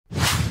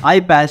I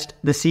passed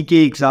the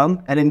CKA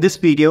exam, and in this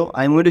video,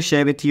 I'm going to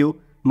share with you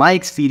my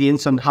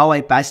experience on how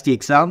I passed the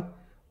exam,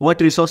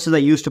 what resources I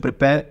used to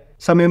prepare,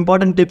 some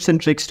important tips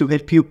and tricks to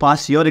help you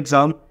pass your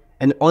exam,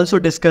 and also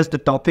discuss the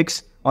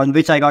topics on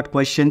which I got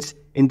questions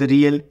in the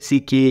real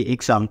CKA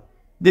exam.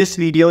 This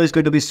video is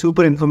going to be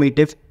super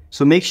informative,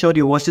 so make sure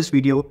you watch this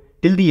video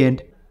till the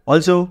end.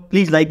 Also,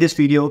 please like this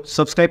video,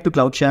 subscribe to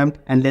CloudChamp,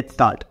 and let's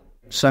start.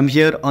 So I'm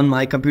here on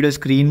my computer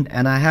screen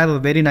and I have a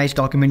very nice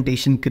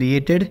documentation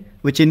created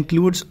which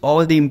includes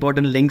all the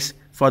important links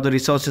for the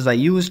resources I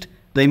used,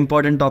 the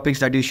important topics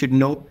that you should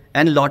know,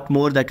 and a lot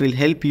more that will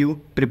help you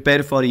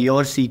prepare for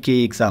your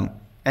CKA exam.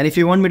 And if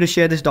you want me to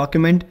share this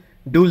document,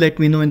 do let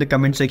me know in the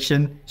comment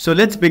section. So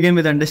let's begin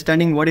with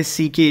understanding what is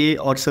CKA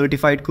or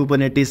Certified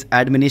Kubernetes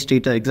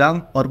Administrator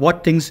Exam, or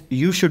what things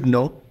you should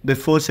know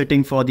before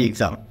sitting for the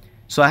exam.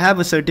 So I have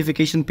a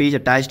certification page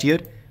attached here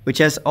which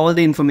has all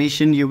the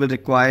information you will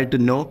require to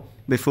know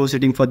before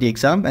sitting for the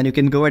exam, and you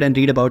can go ahead and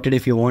read about it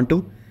if you want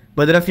to.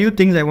 But there are a few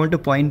things I want to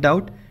point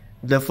out.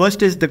 The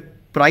first is the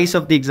price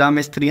of the exam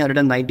is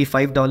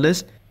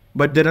 $395,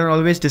 but there are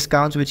always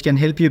discounts which can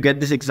help you get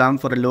this exam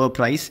for a lower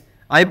price.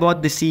 I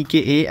bought the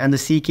CKA and the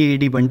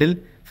CKAD bundle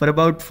for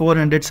about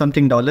 $400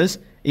 something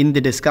in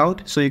the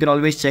discount, so you can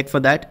always check for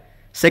that.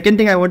 Second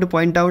thing I want to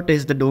point out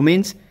is the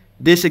domains.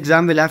 This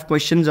exam will have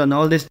questions on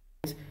all this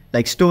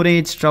like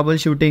storage,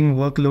 troubleshooting,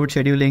 workload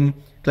scheduling,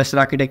 cluster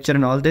architecture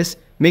and all this.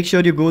 Make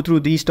sure you go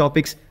through these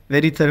topics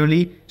very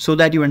thoroughly so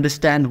that you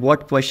understand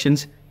what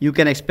questions you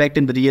can expect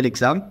in the real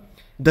exam.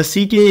 The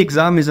CKA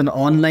exam is an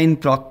online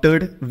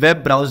proctored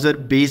web browser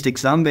based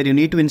exam where you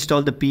need to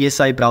install the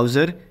PSI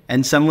browser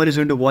and someone is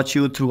going to watch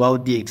you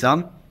throughout the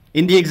exam.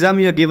 In the exam,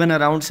 you are given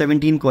around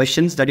 17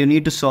 questions that you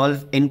need to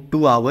solve in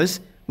 2 hours,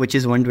 which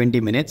is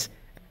 120 minutes.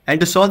 And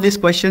to solve these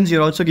questions,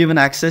 you're also given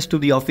access to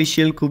the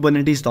official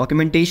Kubernetes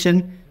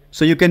documentation.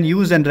 So you can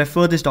use and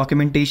refer this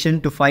documentation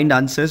to find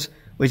answers,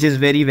 which is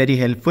very, very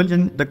helpful.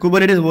 And the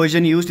Kubernetes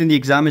version used in the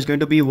exam is going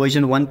to be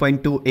version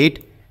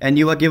 1.28, and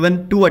you are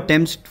given 2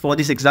 attempts for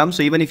this exam.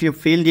 So even if you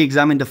fail the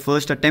exam in the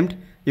first attempt,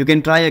 you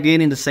can try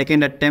again in the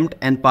second attempt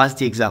and pass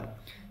the exam.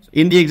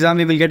 In the exam,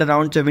 we will get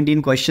around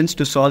 17 questions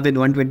to solve in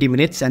 120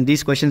 minutes. And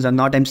these questions are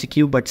not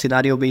MCQ, but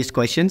scenario-based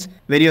questions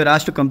where you're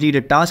asked to complete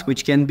a task,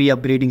 which can be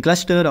upgrading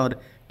cluster or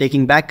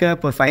taking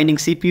backup or finding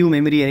CPU,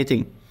 memory,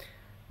 anything.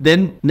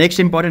 Then next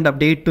important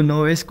update to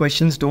know is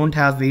questions don't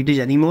have weightage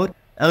anymore.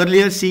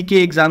 Earlier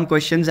CKA exam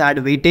questions had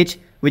weightage,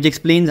 which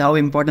explains how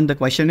important the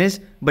question is,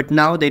 but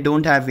now they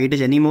don't have weightage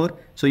anymore.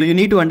 So you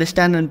need to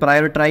understand and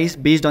prioritize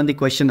based on the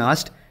question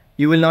asked.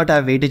 You will not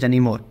have weightage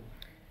anymore.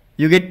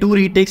 You get 2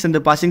 retakes and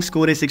the passing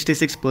score is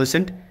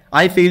 66%.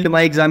 I failed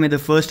my exam in the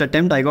first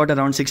attempt. I got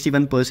around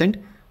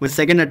 61%. With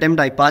second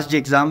attempt, I passed the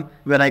exam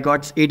where I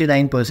got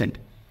 89%.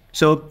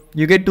 So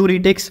you get 2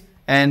 retakes,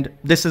 and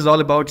this is all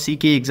about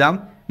CKA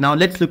exam. Now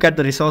let's look at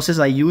the resources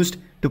I used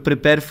to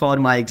prepare for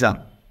my exam.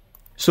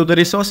 So the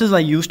resources I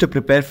used to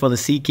prepare for the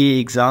CKA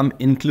exam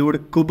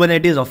include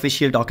Kubernetes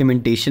official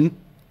documentation,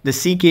 the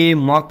CKA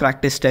mock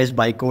practice test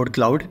by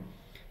CodeCloud,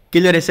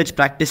 Killer SH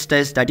practice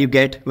test that you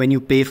get when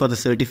you pay for the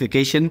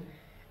certification,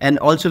 and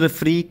also the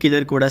free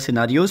Killer Coda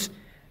scenarios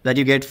that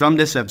you get from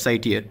this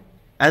website here.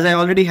 As I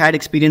already had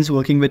experience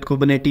working with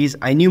Kubernetes,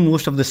 I knew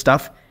most of the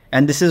stuff,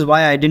 and this is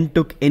why I didn't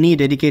took any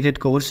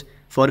dedicated course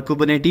for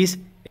Kubernetes.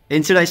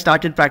 Instead, I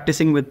started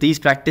practicing with these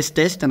practice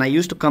tests, and I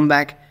used to come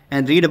back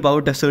and read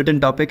about a certain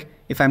topic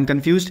if I'm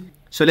confused.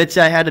 So let's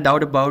say I had a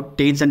doubt about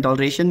tails and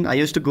toleration. I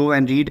used to go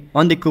and read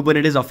on the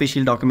Kubernetes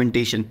official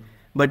documentation.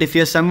 But if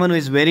you're someone who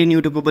is very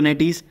new to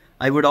Kubernetes,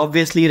 I would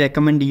obviously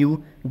recommend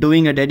you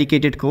doing a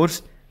dedicated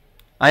course.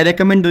 I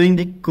recommend doing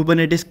the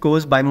Kubernetes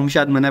course by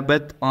Mumshad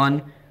Manabat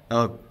on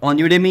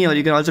Udemy, or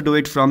you can also do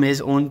it from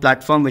his own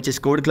platform, which is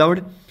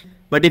CodeCloud.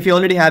 But if you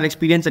already have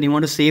experience and you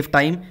want to save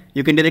time,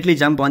 you can directly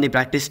jump on the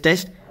practice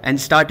test and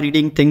start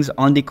reading things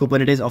on the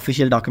Kubernetes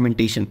official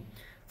documentation.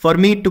 For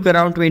me, it took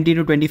around 20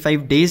 to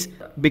 25 days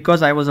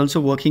because I was also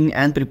working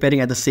and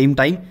preparing at the same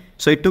time.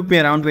 So it took me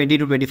around 20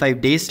 to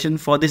 25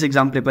 days for this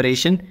exam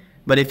preparation.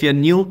 But if you're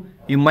new,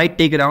 you might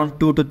take around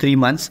 2 to 3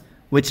 months,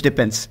 which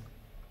depends.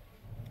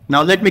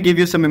 Now let me give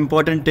you some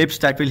important tips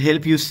that will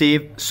help you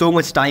save so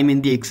much time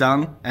in the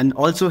exam and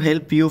also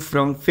help you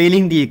from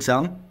failing the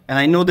exam. And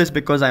I know this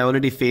because I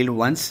already failed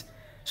once.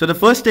 So the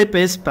first tip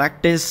is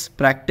practice,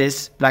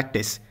 practice,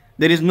 practice.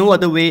 There is no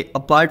other way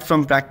apart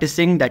from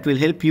practicing that will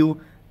help you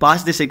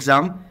pass this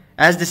exam.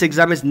 As this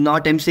exam is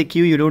not MCQ,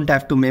 you don't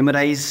have to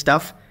memorize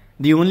stuff.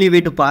 The only way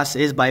to pass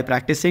is by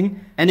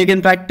practicing. And you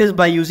can practice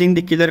by using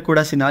the Killer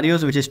Coda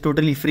scenarios, which is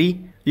totally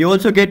free. You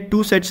also get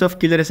 2 sets of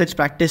Killer SH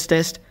practice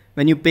test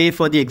when you pay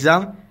for the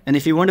exam. And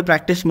if you want to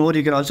practice more,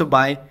 you can also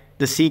buy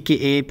the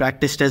CKA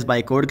practice test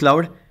by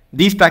CodeCloud.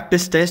 These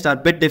practice tests are a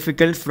bit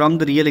difficult from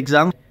the real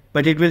exam,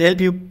 but it will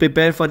help you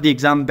prepare for the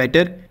exam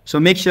better. So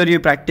make sure you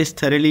practice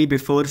thoroughly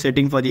before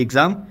sitting for the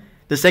exam.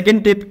 The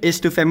second tip is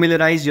to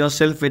familiarize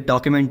yourself with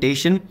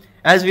documentation.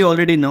 As we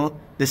already know,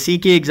 the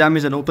CKA exam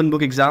is an open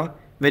book exam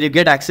where you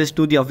get access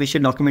to the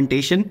official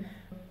documentation.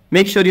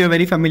 Make sure you're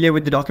very familiar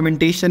with the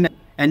documentation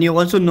and you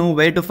also know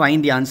where to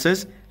find the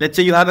answers. Let's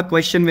say you have a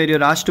question where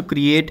you're asked to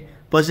create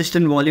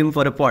persistent volume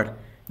for a pod.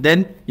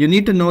 Then you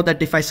need to know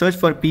that if I search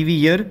for PV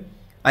here,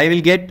 I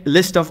will get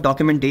list of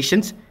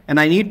documentations and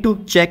I need to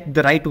check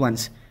the right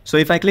ones. So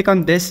if I click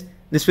on this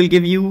will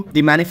give you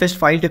the manifest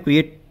file to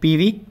create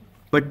PV.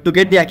 But to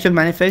get the actual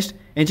manifest,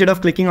 instead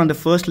of clicking on the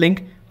first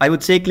link, I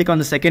would say click on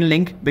the second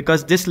link,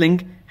 because this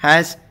link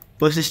has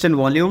persistent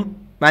volume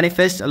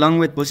manifest along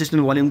with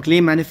persistent volume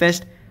claim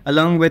manifest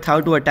along with how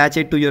to attach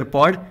it to your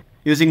pod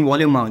using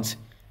volume mounts.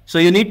 So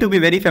you need to be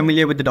very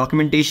familiar with the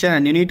documentation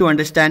and you need to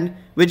understand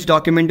which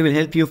document will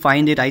help you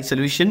find the right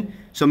solution.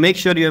 So make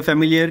sure you're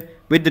familiar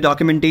with the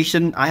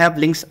documentation. I have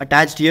links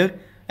attached here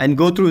and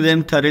go through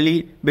them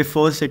thoroughly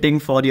before sitting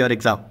for your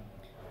exam.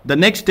 The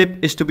next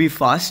tip is to be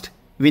fast.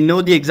 We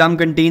know the exam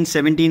contains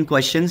 17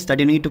 questions that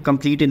you need to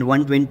complete in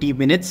 120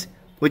 minutes,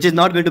 which is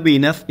not going to be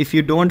enough if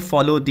you don't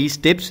follow these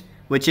tips,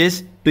 which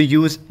is to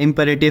use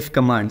imperative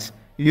commands.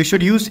 You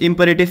should use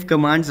imperative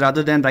commands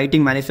rather than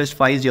writing manifest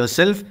files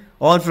yourself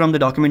or from the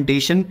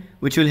documentation,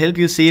 which will help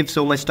you save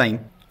so much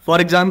time. For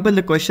example,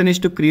 the question is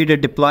to create a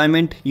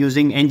deployment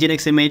using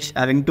Nginx image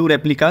having 2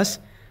 replicas.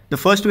 The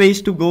first way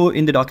is to go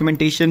in the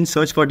documentation,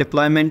 search for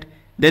deployment,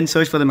 then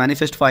search for the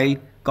manifest file,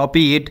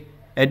 copy it,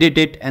 edit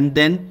it, and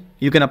then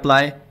you can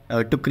apply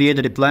to create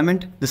the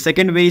deployment. The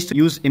second way is to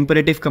use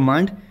imperative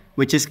command,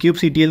 which is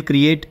kubectl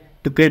create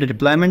to create a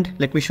deployment.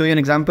 Let me show you an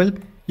example.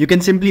 You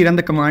can simply run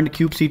the command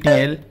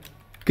kubectl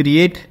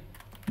create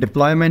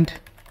deployment.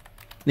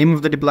 Name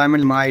of the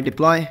deployment my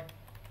deploy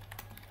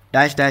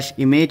 --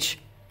 image,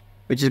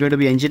 which is going to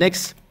be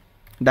Nginx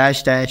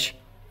 --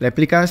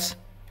 replicas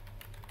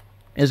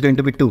is going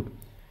to be 2.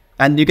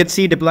 And you can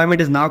see deployment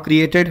is now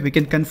created. We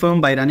can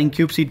confirm by running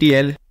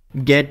kubectl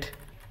get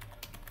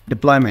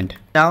deployment.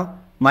 Now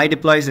my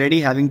deploy is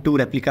ready, having 2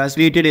 replicas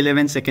created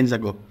 11 seconds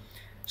ago.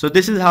 So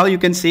this is how you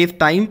can save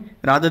time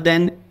rather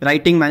than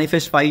writing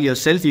manifest file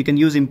yourself. You can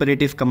use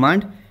imperative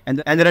command, and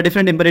there are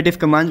different imperative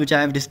commands which I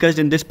have discussed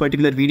in this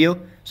particular video.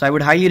 So I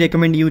would highly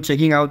recommend you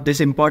checking out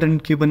this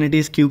important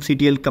Kubernetes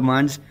kubectl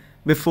commands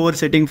before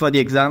sitting for the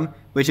exam,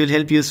 which will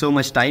help you so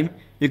much time.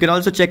 You can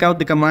also check out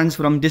the commands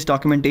from this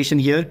documentation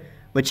here,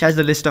 which has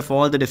the list of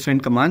all the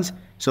different commands.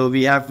 So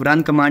we have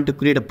run command to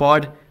create a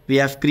pod. We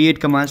have create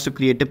commands to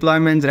create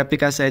deployments,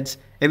 replica sets,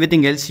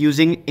 everything else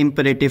using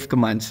imperative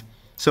commands.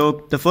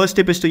 So the first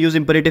tip is to use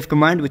imperative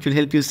command, which will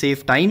help you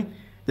save time.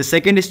 The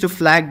second is to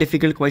flag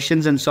difficult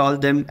questions and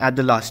solve them at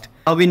the last.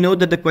 Now we know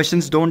that the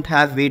questions don't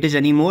have weightage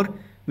anymore.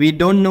 We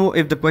don't know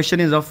if the question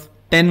is of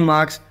 10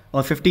 marks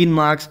or 15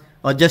 marks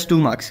or just 2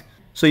 marks.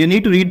 So you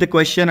need to read the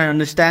question and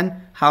understand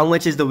how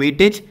much is the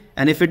weightage.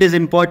 And if it is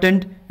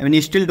important and when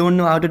you still don't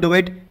know how to do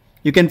it,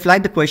 you can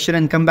flag the question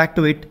and come back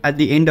to it at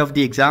the end of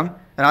the exam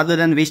rather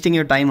than wasting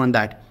your time on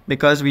that,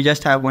 because we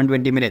just have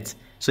 120 minutes.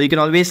 So you can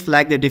always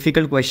flag the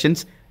difficult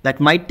questions that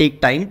might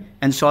take time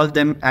and solve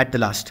them at the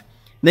last.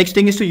 Next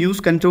thing is to use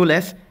Ctrl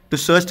F to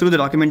search through the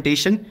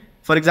documentation.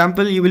 For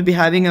example, you will be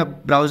having a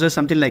browser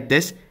something like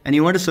this and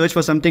you want to search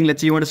for something.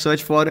 Let's say you want to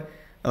search for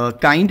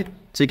kind.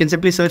 So you can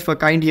simply search for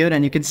kind here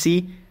and you can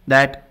see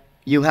that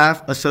you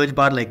have a search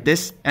bar like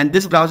this, and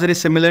this browser is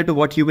similar to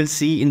what you will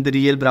see in the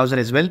real browser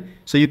as well.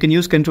 So you can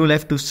use Ctrl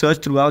F to search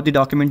throughout the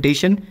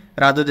documentation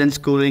rather than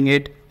scrolling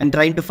it and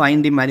trying to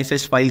find the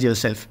manifest files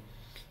yourself.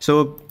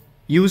 So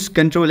use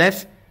Ctrl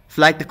F,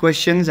 flag the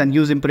questions, and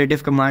use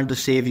imperative command to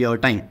save your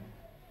time.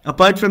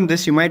 Apart from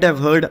this, you might have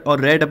heard or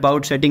read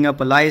about setting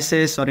up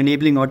aliases or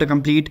enabling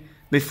autocomplete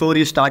before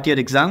you start your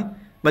exam,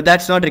 but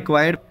that's not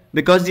required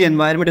because the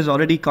environment is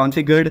already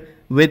configured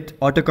with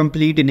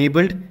autocomplete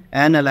enabled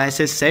and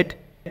aliases set.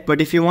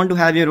 But if you want to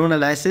have your own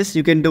aliases,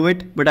 you can do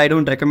it, but I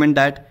don't recommend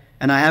that,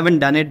 and I haven't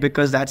done it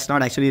because that's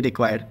not actually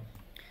required.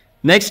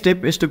 Next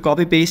tip is to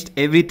copy paste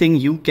everything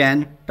you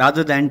can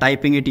rather than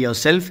typing it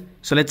yourself.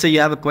 So let's say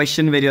you have a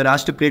question where you're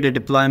asked to create a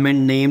deployment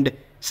named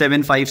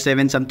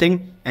 757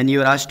 something, and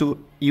you're asked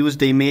to use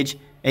the image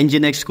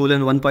Nginx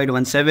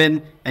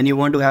 :1.17 and you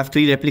want to have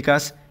 3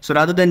 replicas. So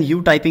rather than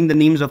you typing the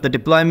names of the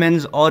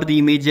deployments or the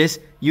images,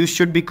 you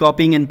should be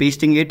copying and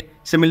pasting it.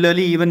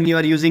 Similarly, even when you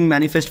are using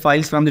manifest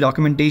files from the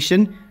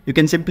documentation, you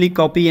can simply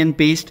copy and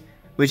paste,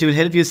 which will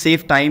help you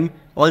save time,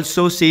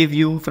 also save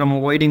you from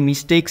avoiding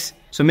mistakes.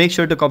 So make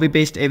sure to copy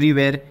paste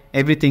everywhere,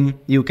 everything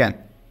you can.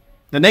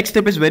 The next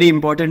step is very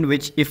important,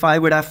 which if I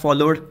would have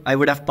followed, I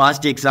would have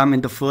passed the exam in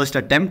the first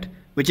attempt,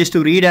 which is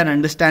to read and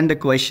understand the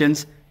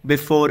questions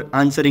before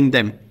answering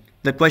them.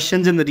 The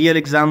questions in the real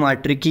exam are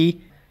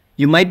tricky.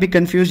 You might be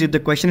confused if the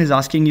question is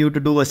asking you to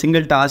do a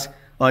single task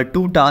or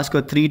 2 tasks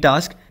or 3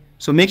 tasks.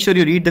 So make sure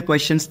you read the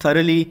questions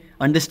thoroughly,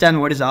 understand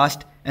what is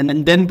asked,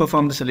 and then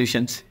perform the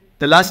solutions.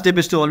 The last tip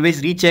is to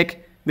always recheck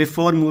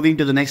before moving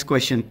to the next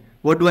question.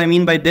 What do I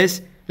mean by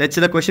this? Let's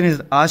say the question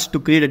is asked to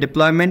create a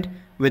deployment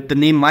with the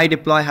name my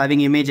deploy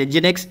having image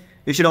Nginx.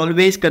 You should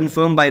always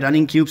confirm by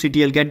running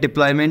kubectl get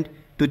deployment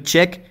to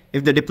check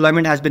if the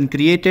deployment has been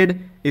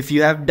created, if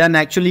you have done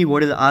actually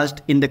what is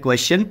asked in the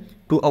question,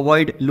 to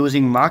avoid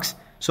losing marks.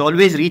 So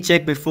always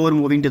recheck before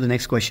moving to the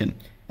next question.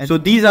 And so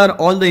these are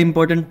all the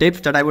important tips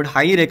that I would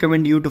highly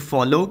recommend you to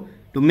follow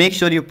to make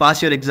sure you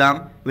pass your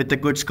exam with a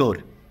good score.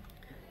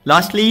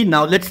 Lastly,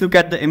 now let's look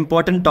at the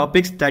important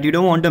topics that you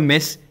don't want to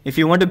miss if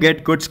you want to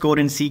get good score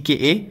in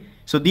CKA.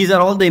 So these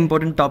are all the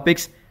important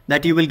topics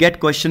that you will get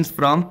questions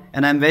from,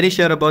 and I'm very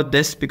sure about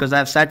this because I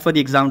have sat for the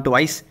exam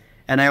twice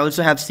and I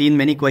also have seen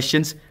many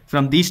questions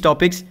from these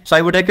topics. So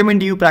I would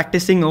recommend you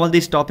practicing all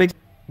these topics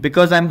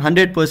because I'm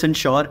 100%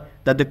 sure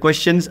that the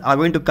questions are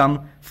going to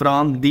come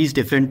from these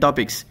different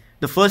topics.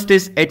 The first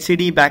is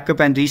HCD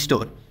backup and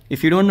restore.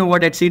 If you don't know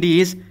what HCD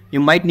is, you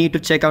might need to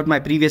check out my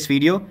previous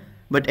video,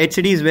 but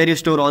HCD is where you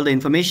store all the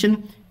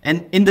information,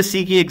 and in the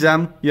CKA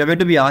exam, you are going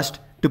to be asked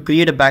to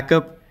create a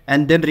backup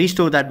and then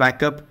restore that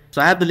backup.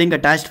 So I have the link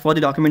attached for the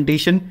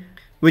documentation,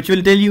 which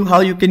will tell you how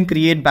you can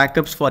create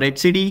backups for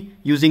HCD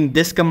using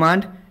this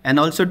command, and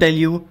also tell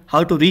you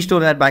how to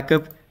restore that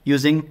backup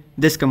using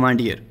this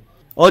command here,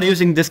 or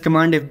using this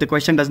command if the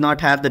question does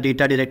not have the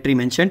data directory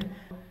mentioned.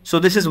 So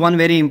this is one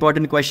very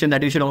important question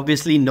that you should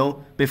obviously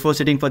know before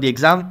sitting for the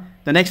exam.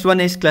 The next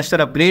one is cluster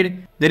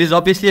upgrade. There is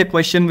obviously a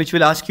question which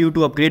will ask you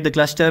to upgrade the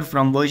cluster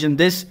from version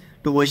this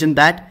to version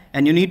that,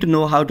 and you need to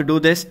know how to do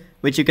this,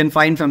 which you can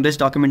find from this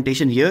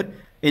documentation here.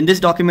 In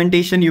this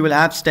documentation, you will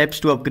have steps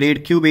to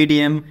upgrade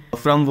KubeADM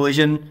from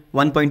version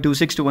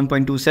 1.26 to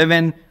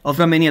 1.27 or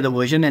from any other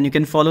version, and you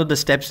can follow the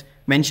steps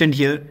mentioned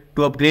here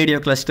to upgrade your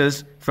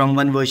clusters from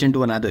one version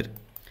to another.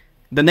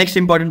 The next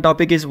important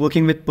topic is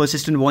working with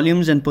persistent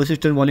volumes and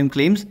persistent volume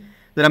claims.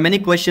 There are many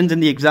questions in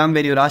the exam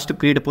where you're asked to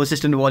create a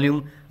persistent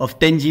volume of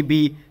 10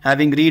 GB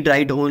having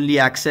read-write only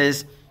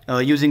access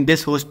using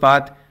this host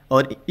path,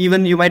 or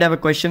even you might have a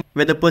question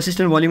where the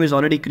persistent volume is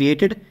already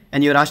created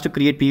and you're asked to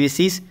create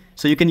PVCs.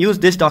 So you can use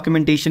this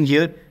documentation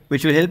here,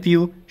 which will help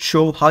you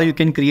show how you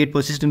can create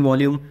persistent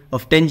volume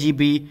of 10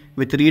 GB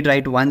with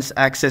read-write once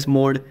access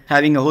mode,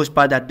 having a host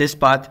path at this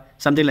path,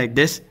 something like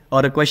this,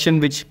 or a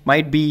question which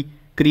might be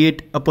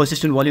create a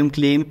persistent volume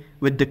claim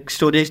with the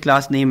storage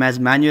class name as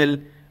manual,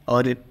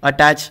 or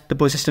attach the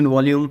persistent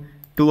volume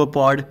to a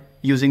pod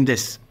using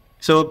this.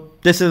 So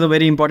this is a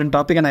very important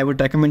topic and I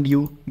would recommend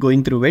you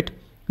going through it.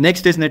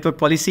 Next is network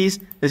policies.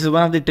 This is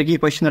one of the tricky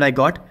questions that I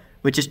got,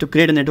 which is to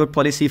create a network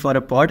policy for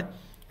a pod.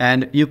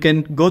 And you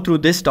can go through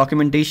this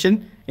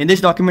documentation. In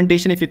this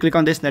documentation, if you click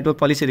on this network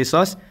policy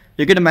resource,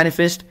 you get a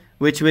manifest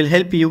which will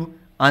help you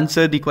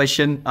answer the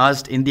question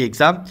asked in the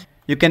exam.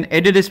 You can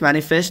edit this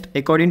manifest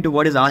according to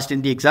what is asked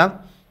in the exam.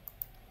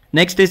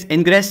 Next is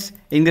ingress.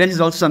 Ingress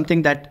is also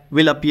something that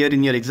will appear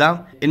in your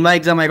exam. In my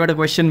exam, I got a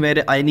question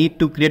where I need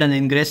to create an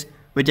ingress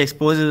which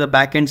exposes a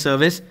backend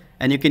service,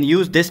 and you can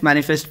use this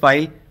manifest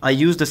file. I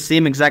use the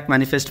same exact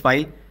manifest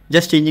file,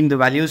 just changing the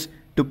values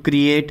to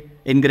create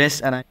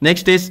ingress. And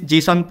next is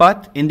JSON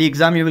path. In the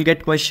exam, you will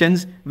get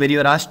questions where you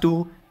are asked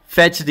to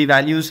fetch the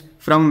values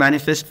from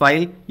manifest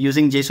file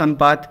using JSON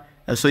path.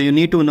 So you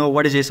need to know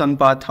what is JSON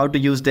path, how to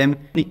use them.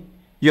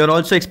 You're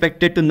also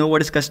expected to know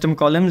what is custom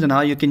columns and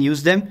how you can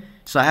use them.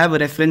 So I have a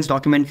reference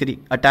document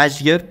attached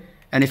here,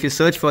 and if you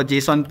search for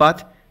JSON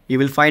path, you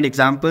will find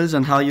examples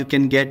on how you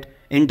can get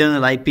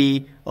internal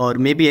IP or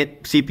maybe a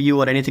CPU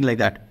or anything like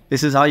that.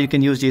 This is how you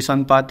can use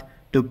JSON path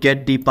to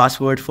get the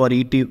password for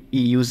E2E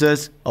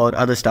users or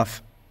other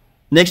stuff.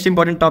 Next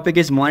important topic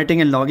is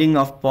monitoring and logging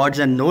of pods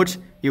and nodes.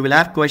 You will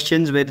have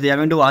questions where they are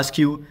going to ask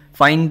you,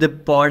 find the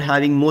pod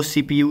having most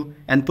CPU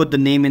and put the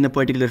name in a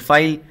particular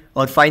file,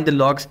 or find the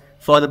logs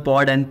for the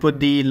pod and put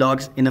the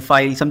logs in a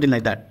file, something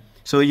like that.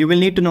 So you will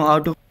need to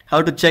know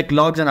how to check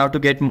logs and how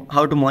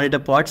to monitor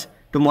pods.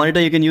 To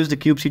monitor, you can use the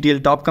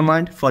kubectl top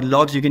command. For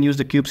logs, you can use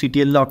the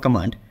kubectl log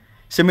command.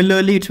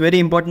 Similarly, it's very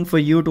important for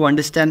you to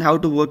understand how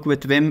to work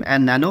with Vim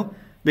and Nano,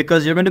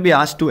 because you're going to be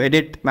asked to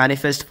edit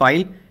manifest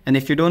file, and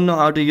if you don't know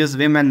how to use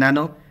Vim and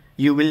Nano,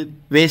 you will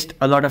waste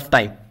a lot of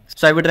time.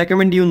 So I would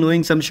recommend you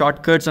knowing some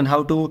shortcuts on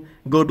how to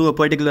go to a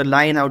particular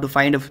line, how to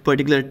find a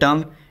particular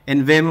term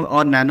in Vim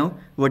or Nano,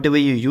 whatever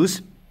you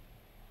use.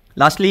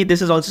 Lastly,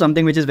 this is also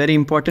something which is very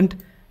important.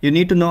 You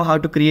need to know how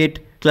to create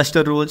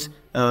cluster roles,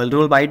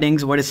 role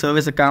bindings, what is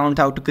service account,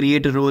 how to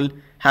create a role,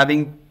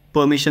 having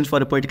permissions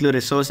for a particular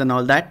resource and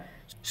all that.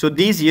 So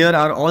these here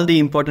are all the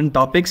important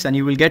topics, and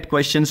you will get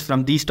questions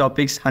from these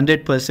topics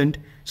 100%.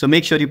 So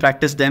make sure you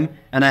practice them,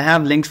 and I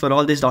have links for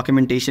all this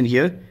documentation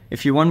here.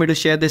 If you want me to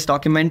share this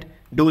document,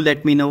 do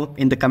let me know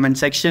in the comment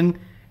section.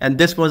 And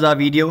this was our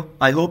video.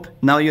 I hope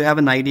now you have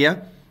an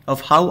idea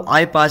of how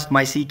I passed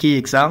my CKA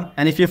exam.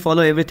 And if you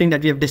follow everything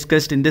that we have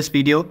discussed in this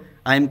video,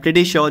 I'm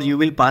pretty sure you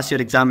will pass your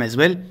exam as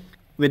well.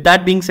 With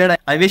that being said,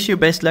 I wish you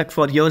best luck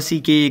for your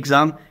CKA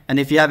exam. And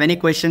if you have any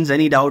questions,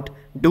 any doubt,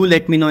 do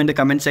let me know in the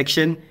comment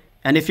section.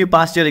 And if you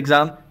passed your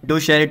exam, do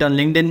share it on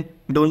LinkedIn.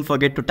 Don't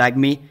forget to tag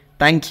me.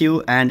 Thank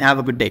you and have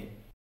a good day.